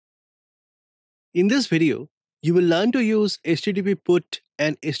In this video, you will learn to use HTTP put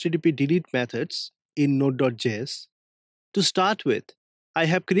and HTTP delete methods in Node.js. To start with, I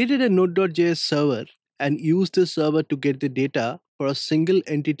have created a Node.js server and used this server to get the data for a single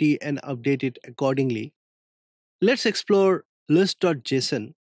entity and update it accordingly. Let's explore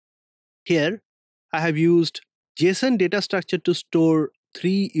list.json. Here, I have used JSON data structure to store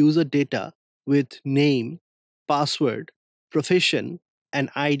three user data with name, password, profession, and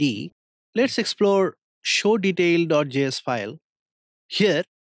ID. Let's explore showdetail.js file. Here,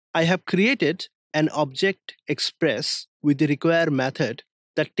 I have created an object express with the require method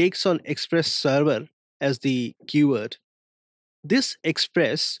that takes on express server as the keyword. This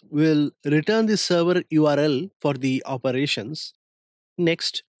express will return the server URL for the operations.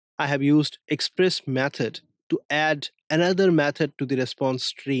 Next, I have used express method to add another method to the response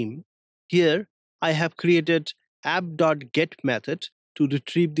stream. Here, I have created app.get method to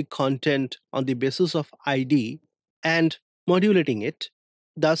retrieve the content on the basis of ID and modulating it.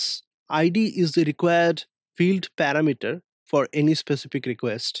 Thus, ID is the required field parameter for any specific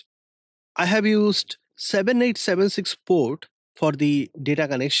request. I have used 7876 port for the data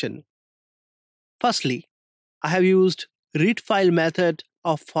connection. Firstly, I have used read file method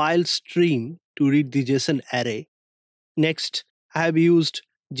of file stream to read the JSON array. Next, I have used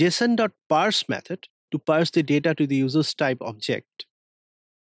json.parse method to parse the data to the user's type object.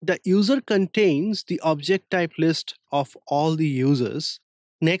 The user contains the object type list of all the users.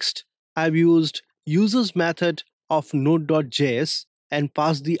 Next, I have used users method of node.js and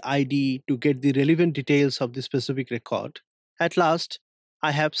passed the ID to get the relevant details of the specific record. At last,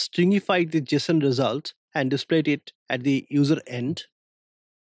 I have stringified the JSON result and displayed it at the user end.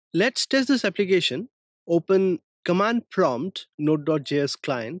 Let's test this application. Open command prompt node.js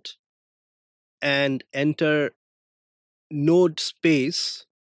client and enter node space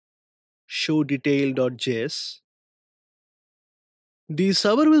showdetail.js. The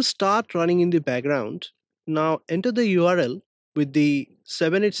server will start running in the background. Now enter the URL with the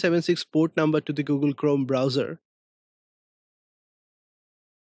 7876 port number to the Google Chrome browser.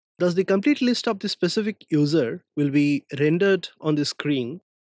 Thus, the complete list of the specific user will be rendered on the screen.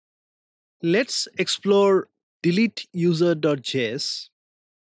 Let's explore deleteUser.js.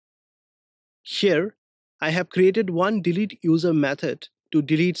 Here, I have created one deleteUser method to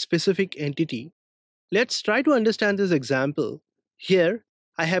delete specific entity. Let's try to understand this example. Here,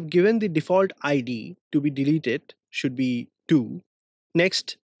 I have given the default ID to be deleted should be 2.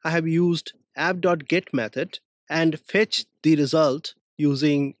 Next, I have used app.get method and fetched the result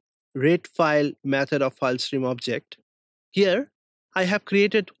using readFile method of filestream object. Here, I have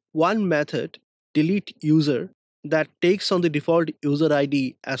created one method, deleteUser, that takes on the default user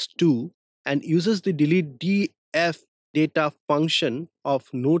ID as 2 and uses the deleteDF data function of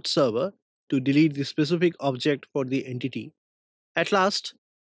node server to delete the specific object for the entity. At last,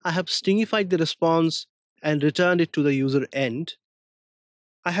 I have stringified the response and returned it to the user end.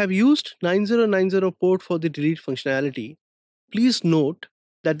 I have used 9090 port for the delete functionality. Please note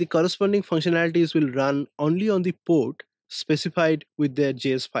that the corresponding functionalities will run only on the port specified with their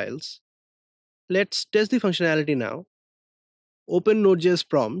JS files. Let's test the functionality now. Open Node.js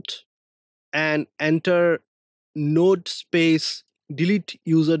prompt and enter node space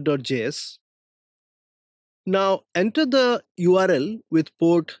deleteUser.js. Now enter the URL with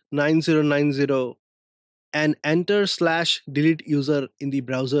port 9090 and enter /deleteUser in the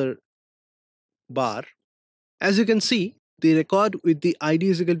browser bar. As you can see, the record with the ID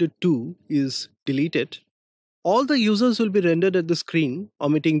is equal to 2 is deleted. All the users will be rendered at the screen,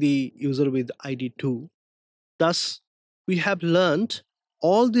 omitting the user with ID 2. Thus, we have learned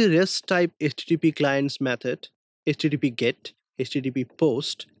all the REST type HTTP clients method, HTTP GET, HTTP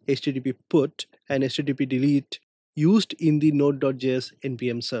POST, HTTP PUT, and HTTP DELETE used in the Node.js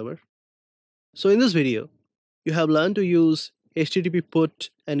NPM server. So in this video, you have learned to use HTTP PUT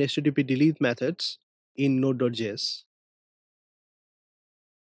and HTTP DELETE methods in Node.js.